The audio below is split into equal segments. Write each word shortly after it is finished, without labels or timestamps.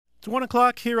It's 1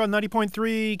 o'clock here on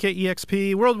 90.3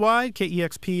 KEXP worldwide,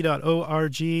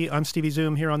 KEXP.org. I'm Stevie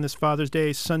Zoom here on this Father's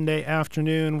Day Sunday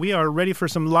afternoon. We are ready for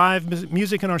some live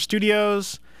music in our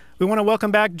studios. We want to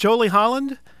welcome back Jolie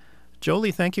Holland.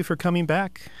 Jolie, thank you for coming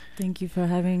back. Thank you for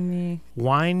having me.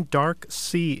 Wine Dark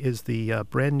Sea is the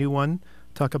brand new one.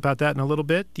 Talk about that in a little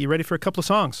bit. You ready for a couple of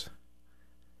songs?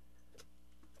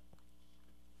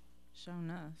 Sure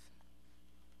enough.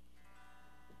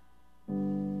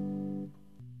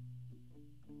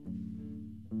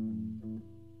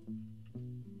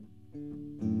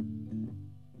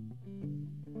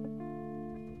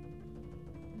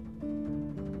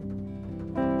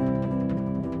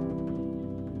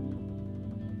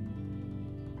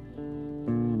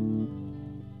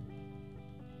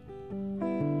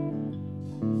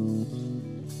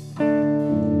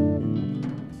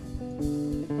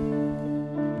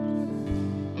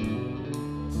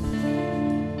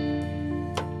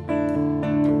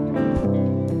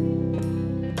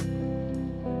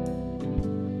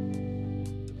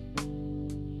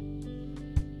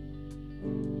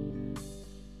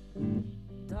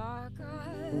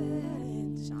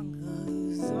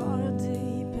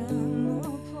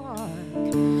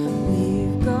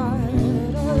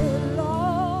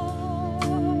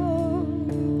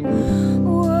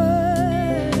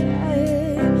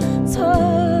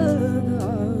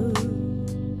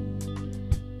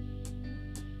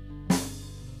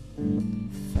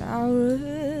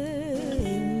 All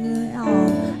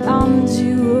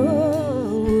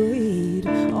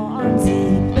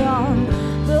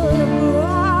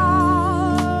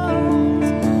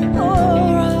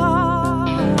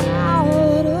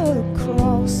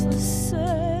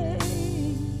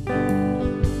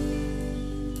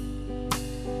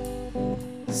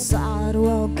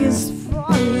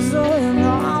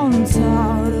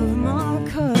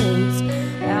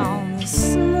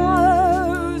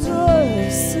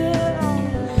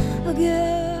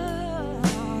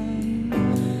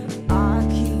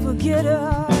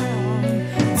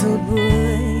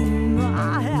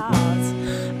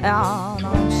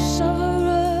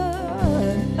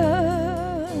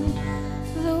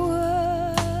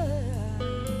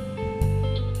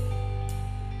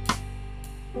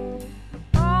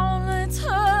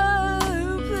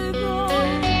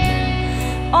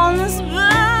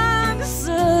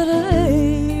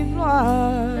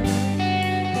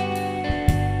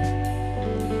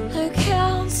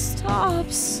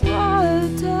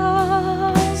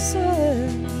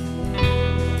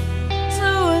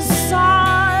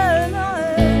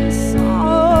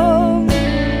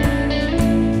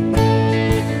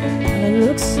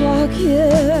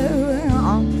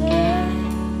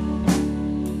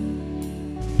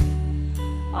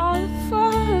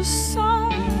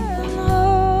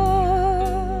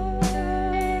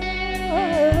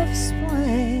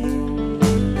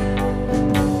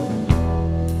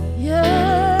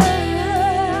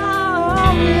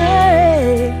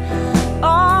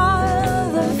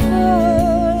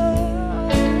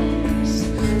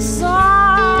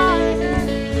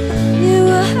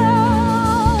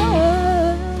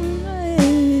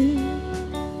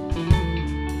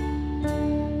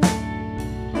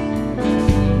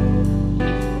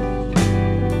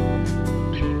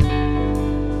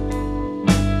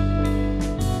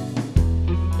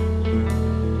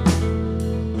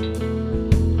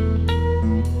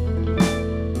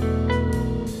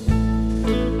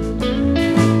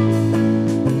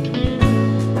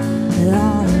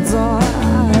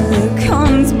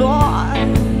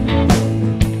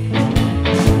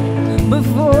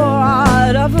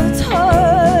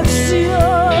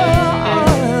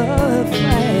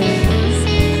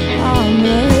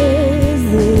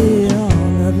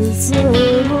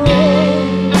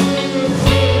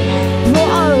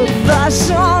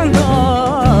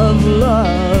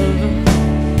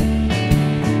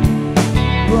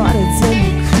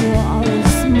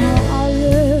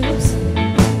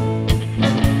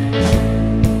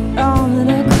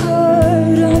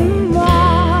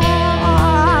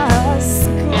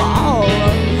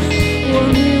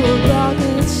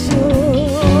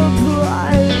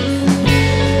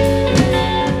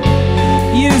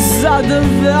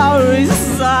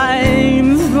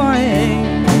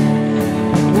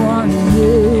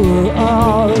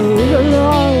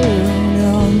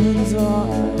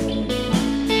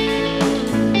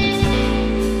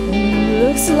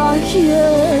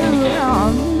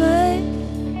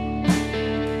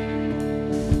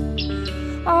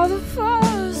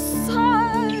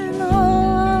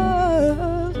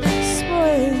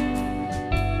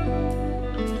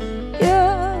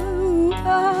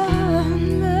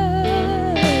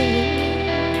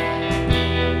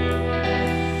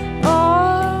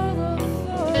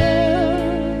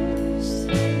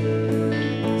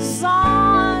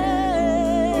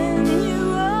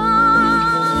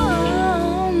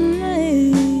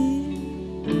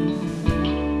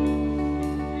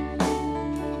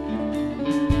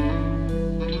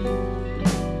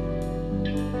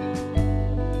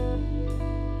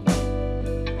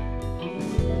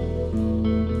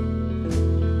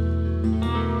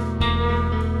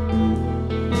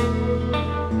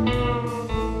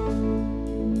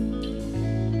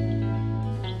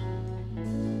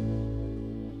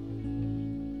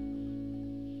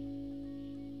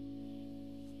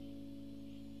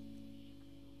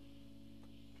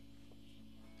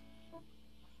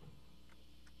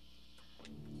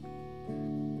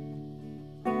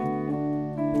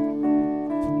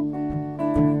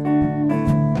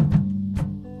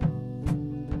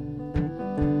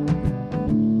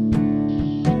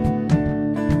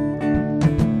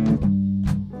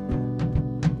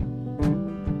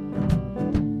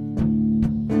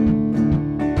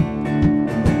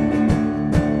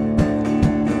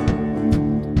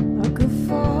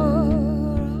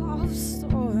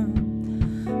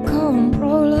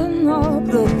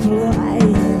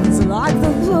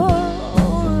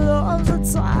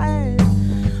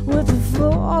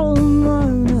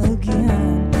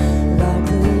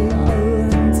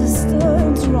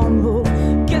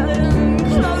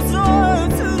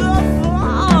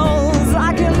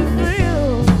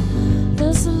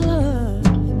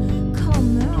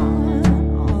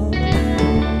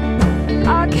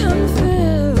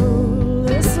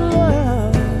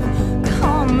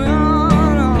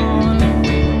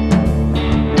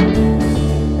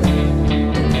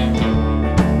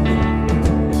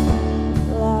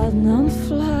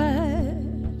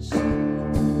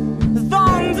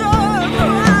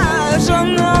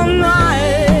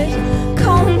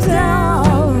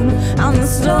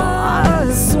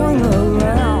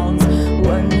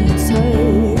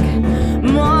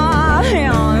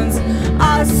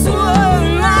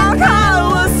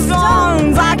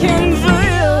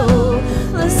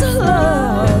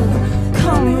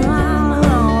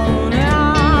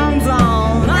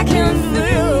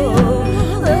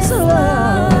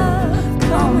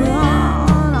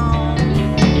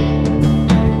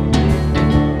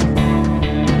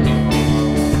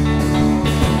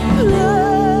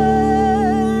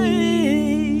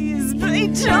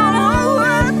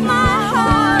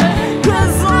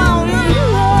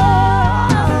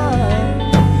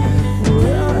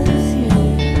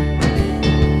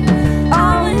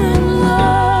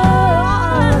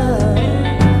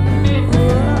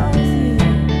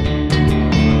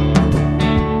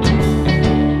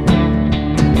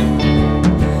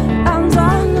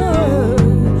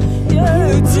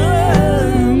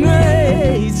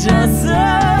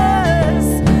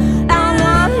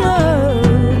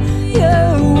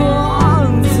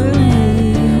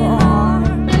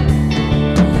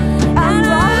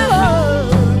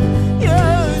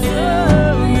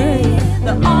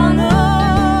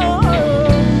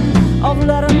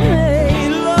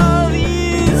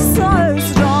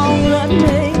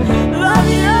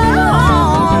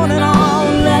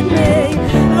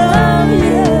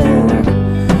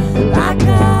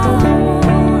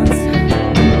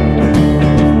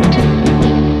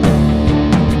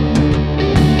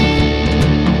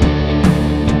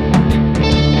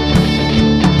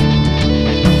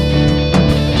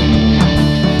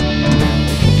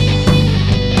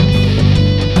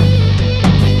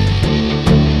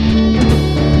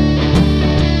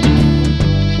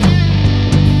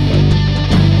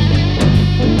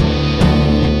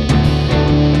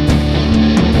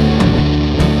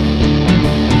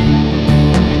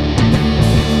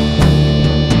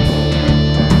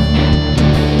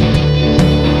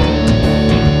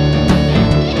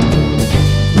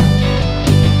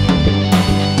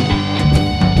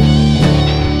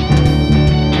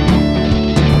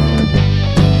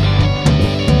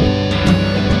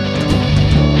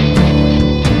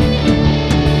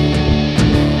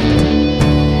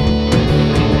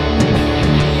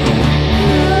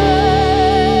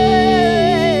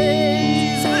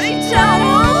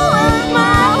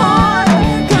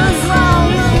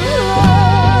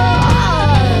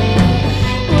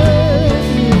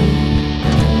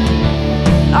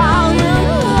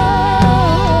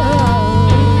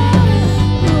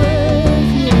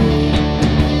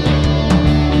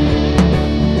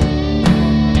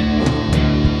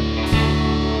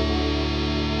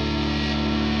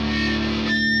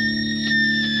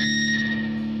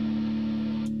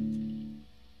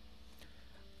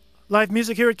Live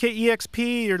music here at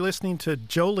KEXP. You're listening to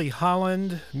Jolie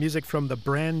Holland, music from the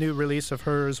brand new release of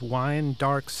hers, Wine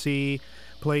Dark Sea,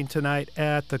 playing tonight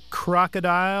at the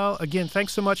Crocodile. Again,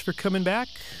 thanks so much for coming back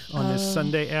on this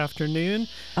Sunday afternoon.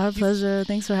 Our pleasure.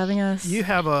 Thanks for having us. You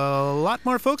have a lot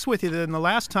more folks with you than the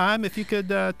last time. If you could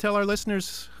tell our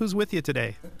listeners who's with you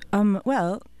today.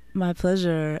 Well, my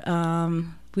pleasure.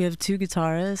 We have two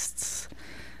guitarists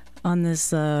on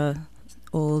this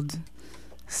old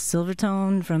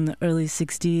Silvertone from the early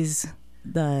 60s,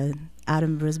 the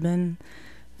Adam Brisbane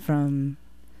from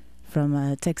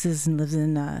Texas and lives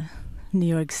in New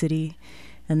York City.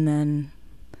 And then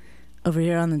over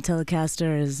here on the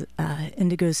Telecaster is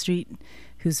Indigo Street,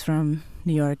 who's from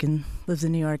New York and lives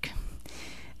in New York.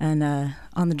 And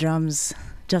on the drums,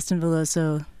 Justin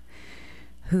Veloso,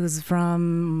 who's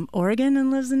from Oregon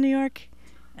and lives in New York.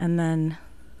 And then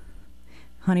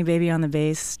Honey Baby on the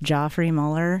bass, Joffrey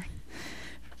Muller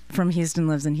from Houston,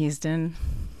 lives in Houston.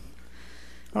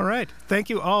 All right. Thank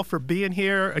you all for being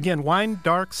here. Again, Wine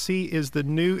Dark Sea is the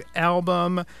new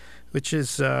album, which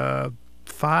is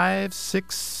 5,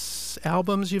 6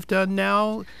 albums you've done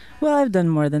now. Well, I've done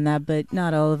more than that, but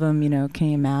not all of them,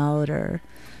 came out or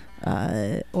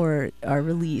are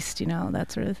released,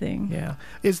 that sort of thing. Yeah.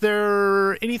 Is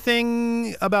there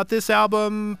anything about this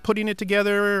album, putting it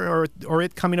together or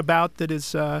it coming about that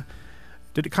is...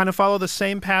 did it kind of follow the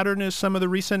same pattern as some of the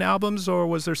recent albums, or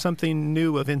was there something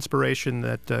new of inspiration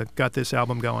that got this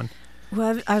album going?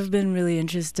 Well, I've been really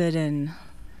interested in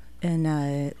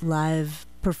live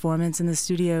performance in the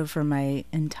studio for my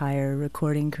entire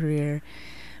recording career,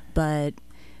 but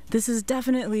this is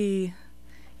definitely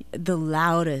the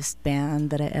loudest band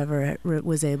that I ever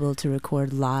was able to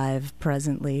record live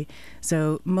presently.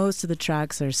 So most of the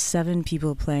tracks are 7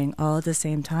 people playing all at the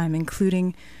same time,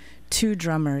 including 2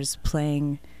 drummers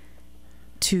playing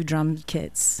 2 drum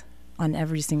kits on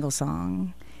every single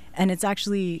song. And it's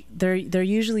actually, they're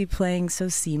usually playing so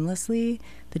seamlessly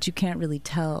that you can't really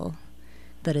tell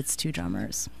that it's 2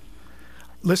 drummers.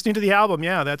 Listening to the album,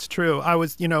 yeah, that's true. I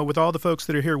was, with all the folks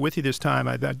that are here with you this time,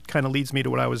 that kind of leads me to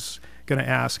what I was going to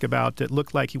ask about. It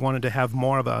looked like you wanted to have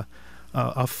more of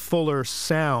a fuller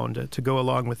sound to go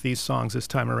along with these songs this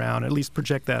time around, at least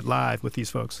project that live with these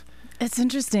folks. It's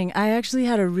interesting. I actually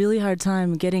had a really hard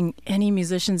time getting any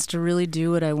musicians to really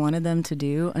do what I wanted them to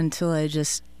do until I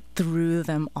just threw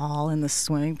them all in the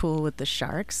swimming pool with the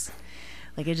sharks.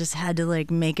 I just had to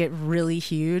make it really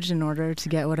huge in order to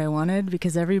get what I wanted,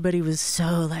 because everybody was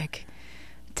so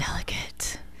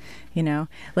delicate,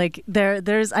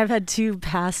 I've had 2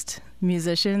 past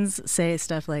musicians say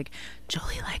stuff like,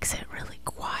 Jolie likes it really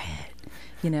quiet,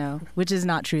 which is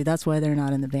not true. That's why they're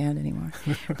not in the band anymore.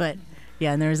 But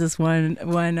yeah, and there was this one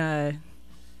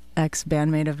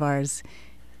ex-bandmate of ours.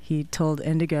 He told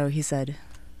Indigo, he said,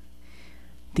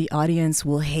 "The audience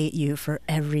will hate you for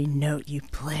every note you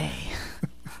play."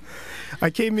 I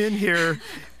came in here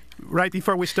right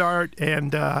before we start,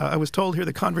 and I was told here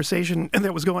the conversation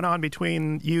that was going on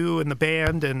between you and the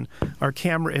band and our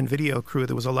camera and video crew.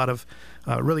 There was a lot of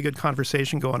really good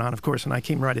conversation going on, of course, and I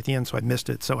came right at the end, so I missed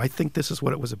it. So I think this is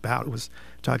what it was about. It was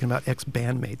talking about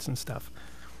ex-bandmates and stuff.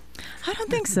 I don't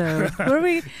think so. Were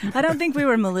we? I don't think we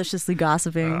were maliciously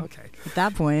gossiping at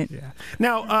that point. Yeah.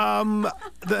 Now,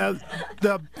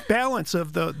 the balance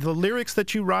of the lyrics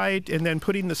that you write and then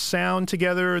putting the sound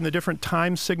together and the different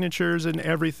time signatures and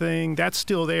everything, that's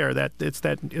still there. That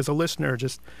as a listener,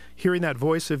 just hearing that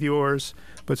voice of yours,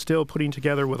 but still putting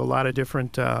together with a lot of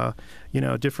different,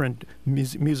 different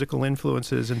musical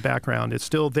influences and background. It's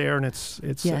still there, and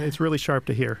it's really sharp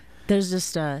to hear. There's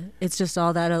just it's just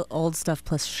all that old stuff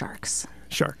plus sharks.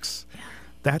 Sharks. Yeah.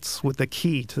 That's what the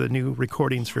key to the new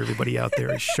recordings for everybody out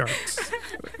there is sharks.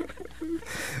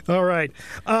 All right.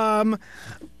 I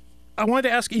wanted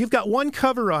to ask you, you've got one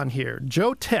cover on here,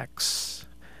 Joe Tex.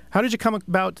 How did you come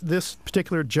about this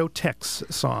particular Joe Tex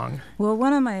song? Well,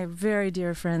 one of my very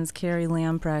dear friends, Carrie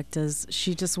Lamprecht,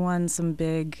 she just won some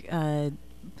big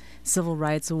civil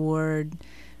rights award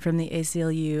from the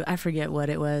ACLU. I forget what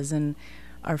it was, and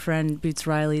our friend Boots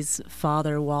Riley's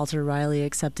father, Walter Riley,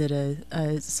 accepted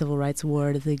a civil rights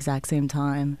award at the exact same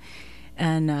time.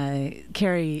 And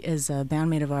Carrie is a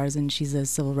bandmate of ours, and she's a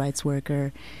civil rights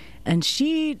worker. And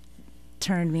she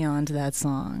turned me on to that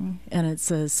song. And it's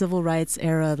a civil rights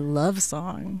era love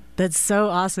song that's so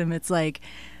awesome. It's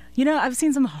I've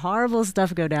seen some horrible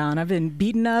stuff go down. I've been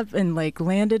beaten up and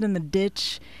landed in the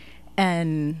ditch.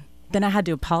 And then I had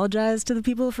to apologize to the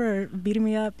people for beating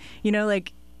me up.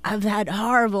 I've had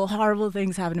horrible, horrible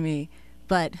things happen to me.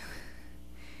 But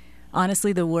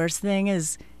honestly, the worst thing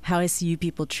is how I see you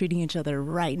people treating each other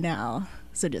right now.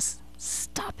 So just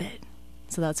stop it.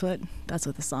 So that's what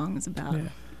the song is about. Yeah.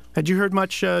 Had you heard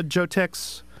much Joe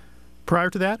Tex prior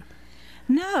to that?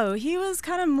 No, he was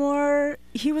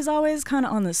always kind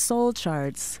of on the soul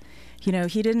charts. You know,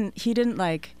 he didn't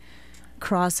like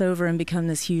cross over and become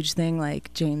this huge thing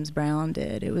like James Brown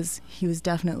did. He was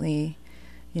definitely,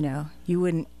 you know, you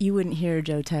wouldn't hear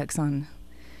Joe Tex on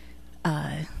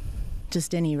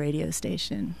just any radio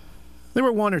station. There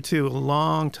were one or two a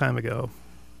long time ago,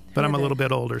 but I'm a little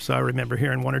bit older, so I remember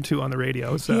hearing one or two on the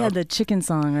radio. So. He had the chicken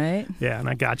song, right? Yeah, and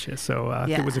I got you. So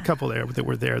there was a couple there that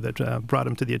were there that brought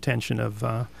him to the attention of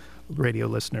radio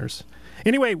listeners.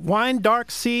 Anyway, Wine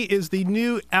Dark Sea is the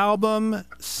new album.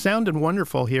 Sounding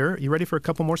wonderful here. You ready for a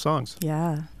couple more songs?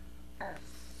 Yeah.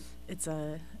 It's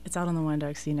out on the Wine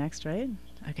Dark Sea next, right?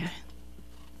 Okay.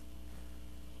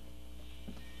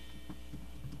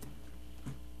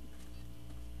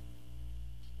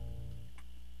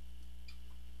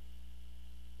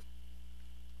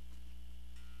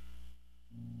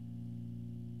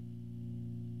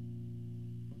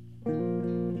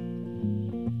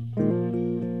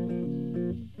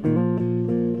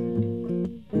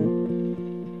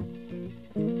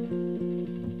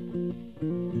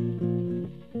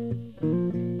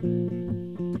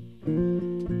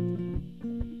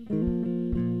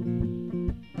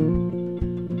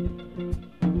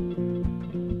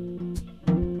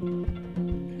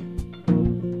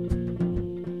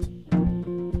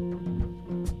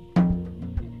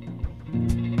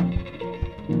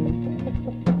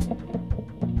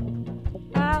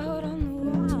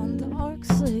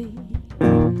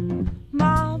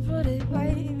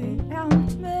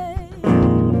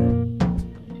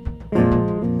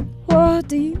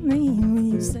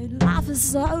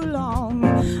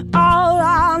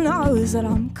 That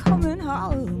I'm coming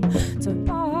home to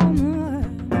mama,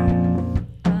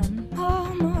 and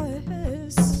mama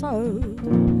is so,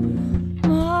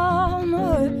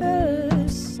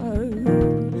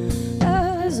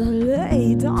 as a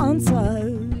lay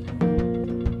dancer.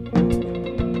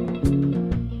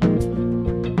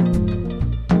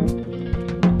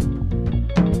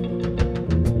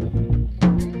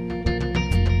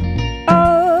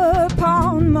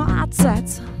 Upon my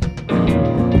tat,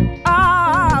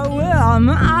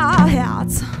 my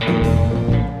hat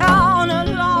on a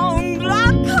long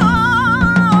black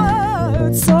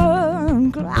coat,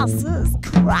 sunglasses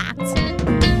cracked,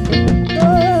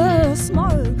 the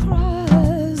smoke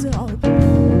cries up,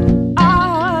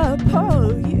 I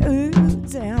pull you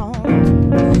down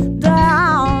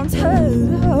to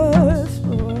the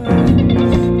floor,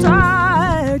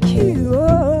 take you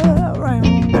around.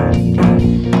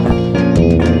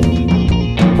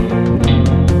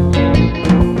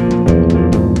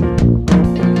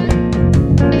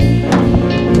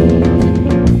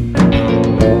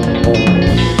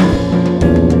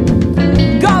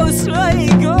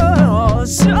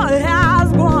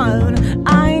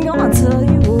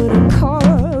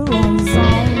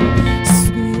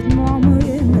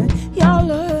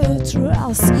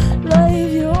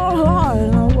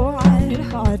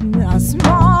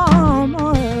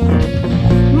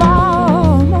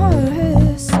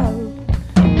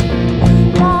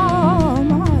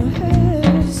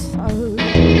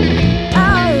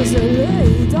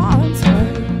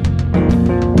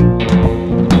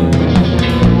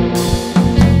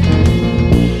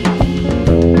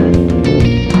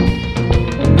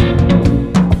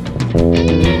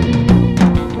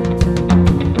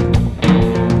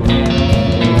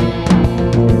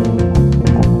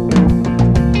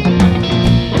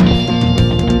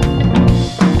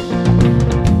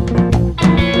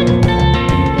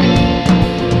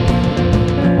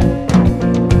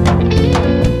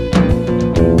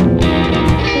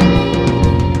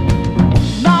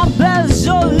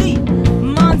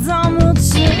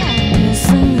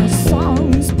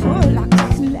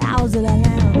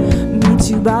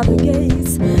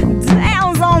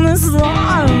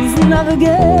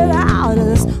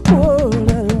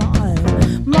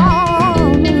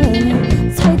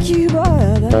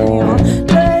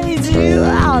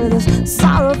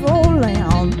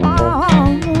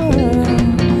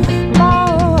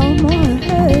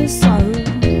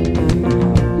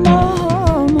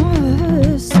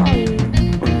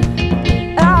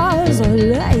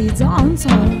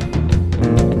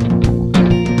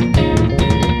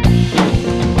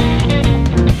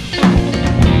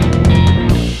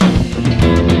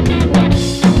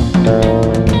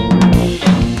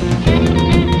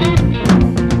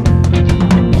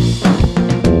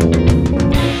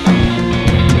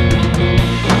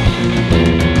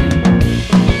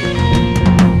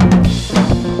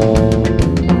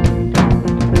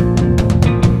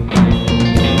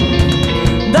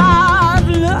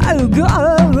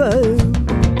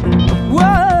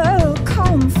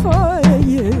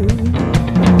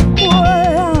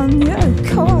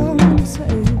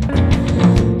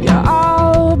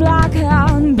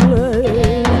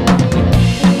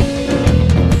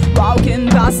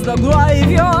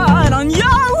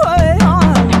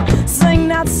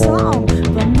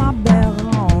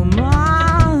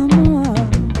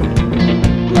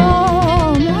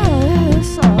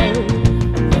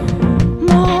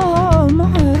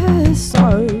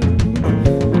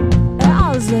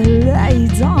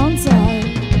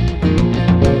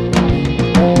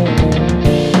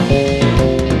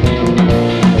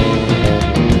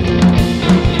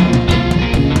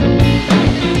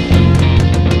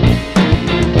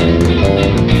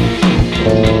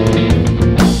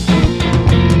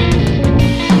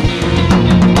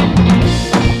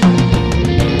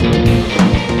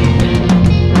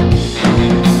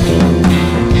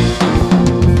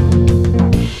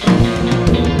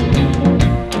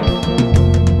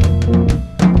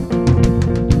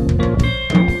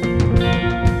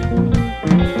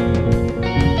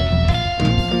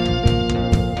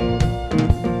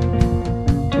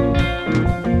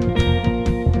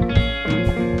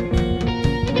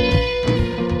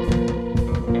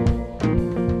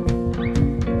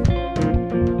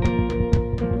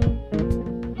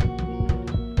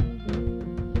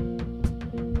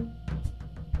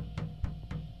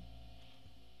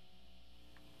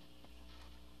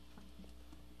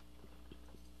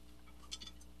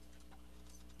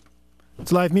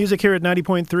 It's live music here at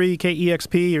 90.3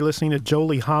 KEXP. You're listening to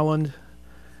Jolie Holland.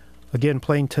 Again,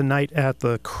 playing tonight at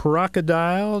the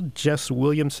Crocodile. Jess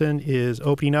Williamson is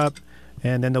opening up,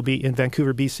 and then they'll be in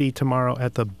Vancouver, BC tomorrow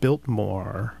at the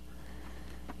Biltmore.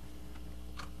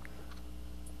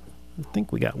 I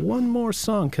think we got one more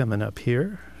song coming up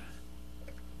here.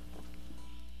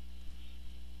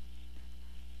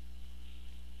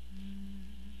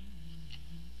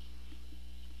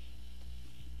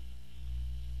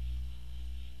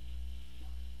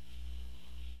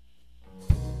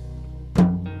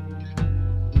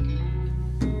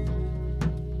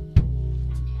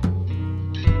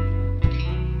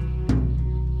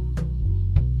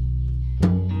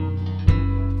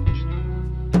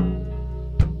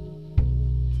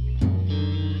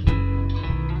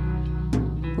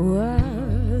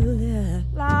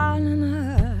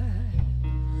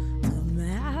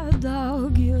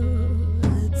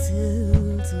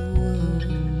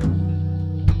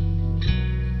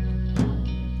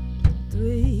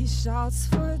 Shots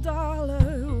for a dollar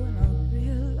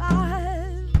when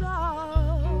I realized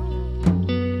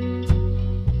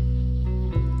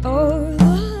oh,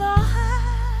 the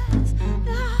lies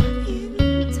that you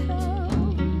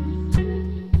tell.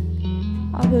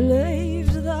 I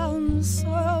believed them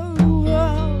so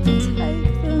well.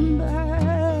 Take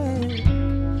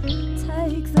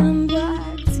them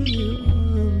back to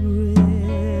your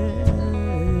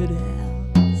red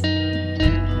house.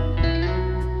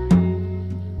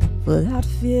 For that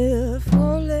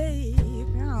fearful leap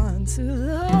into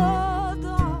the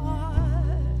dark.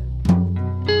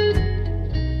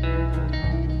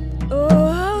 Oh,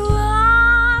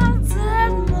 I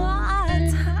wanted my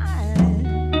time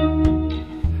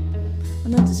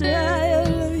in the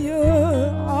jail of your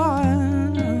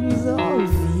arms. Oh,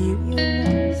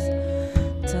 furious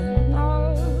to know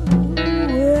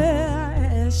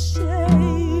where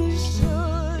she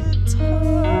should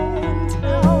turn.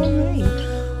 Tell me,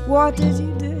 what did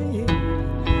you do?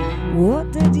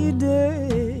 What did you do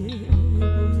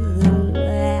the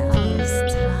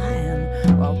last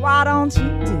time? Well, why don't you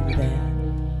do that?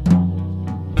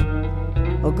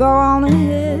 Well, go on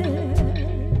ahead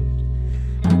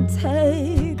and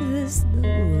take this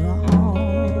the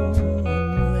wrong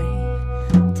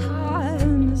way.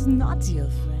 Time is not your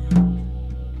friend.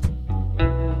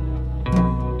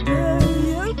 Do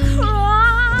you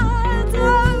cry? Do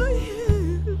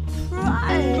you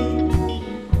pray?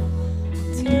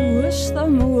 Do you wish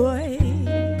them away?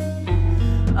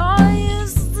 Are you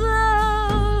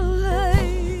still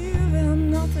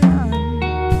leaving nothing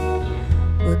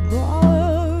but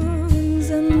bones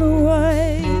in the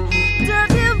way?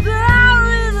 Did you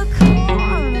bury the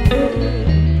corner?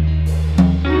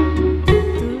 The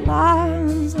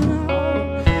lines and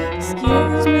all,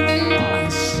 excuse me, I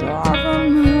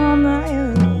sharpen my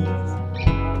nails.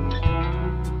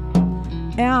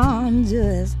 And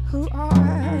just who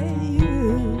are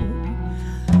you?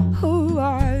 Who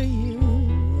are you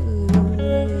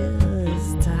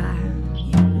this time?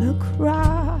 You look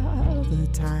rather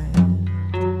tired.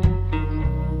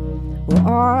 Or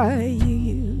are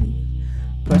you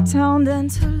pretending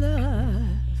to love?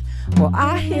 Well,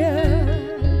 I hear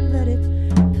that it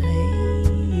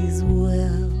pays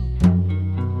well.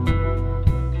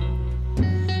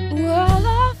 Well,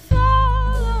 I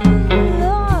fell in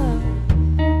love.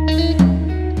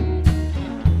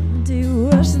 Do you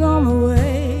wish them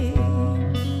away?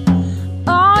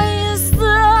 Are you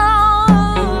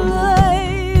still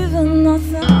leaving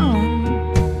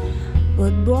nothing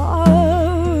but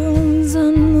bones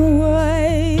in the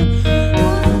way? I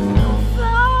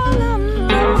fell in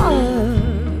love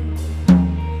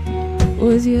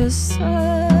with your sailor's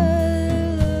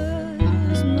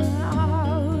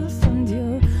mouth and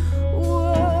your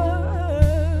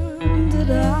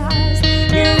wounded eyes.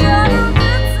 You gotta be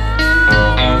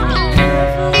down.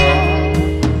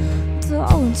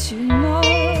 Don't you know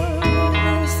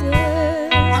this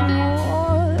is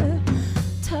more?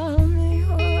 Tell me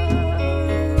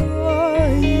who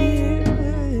are you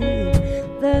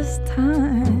this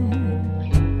time?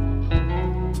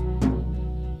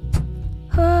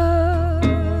 Who are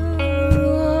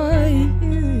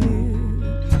you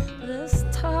this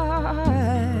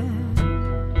time?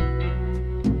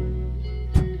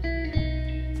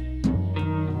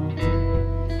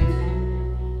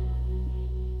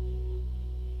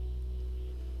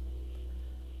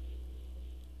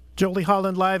 Jolie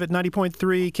Holland live at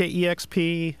 90.3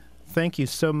 KEXP. Thank you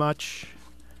so much.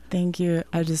 Thank you.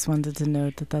 I just wanted to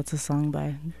note that that's a song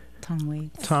by Tom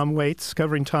Waits. Tom Waits,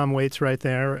 covering Tom Waits right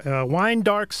there. Wine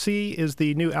Dark Sea is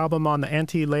the new album on the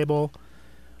Anti label.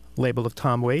 label of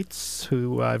Tom Waits,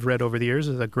 who I've read over the years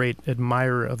is a great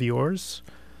admirer of yours.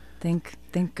 Thank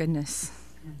goodness.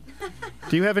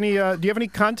 Do you have any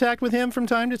contact with him from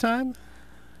time to time?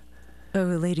 Oh,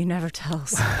 a lady never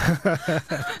tells.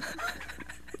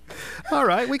 All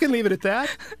right, we can leave it at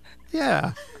that.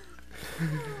 Yeah.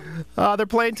 They're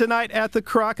playing tonight at the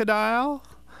Crocodile.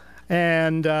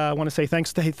 And I want to say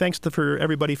thanks for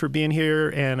everybody for being here,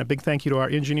 and a big thank you to our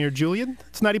engineer, Julian.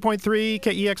 It's 90.3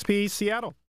 KEXP, Seattle.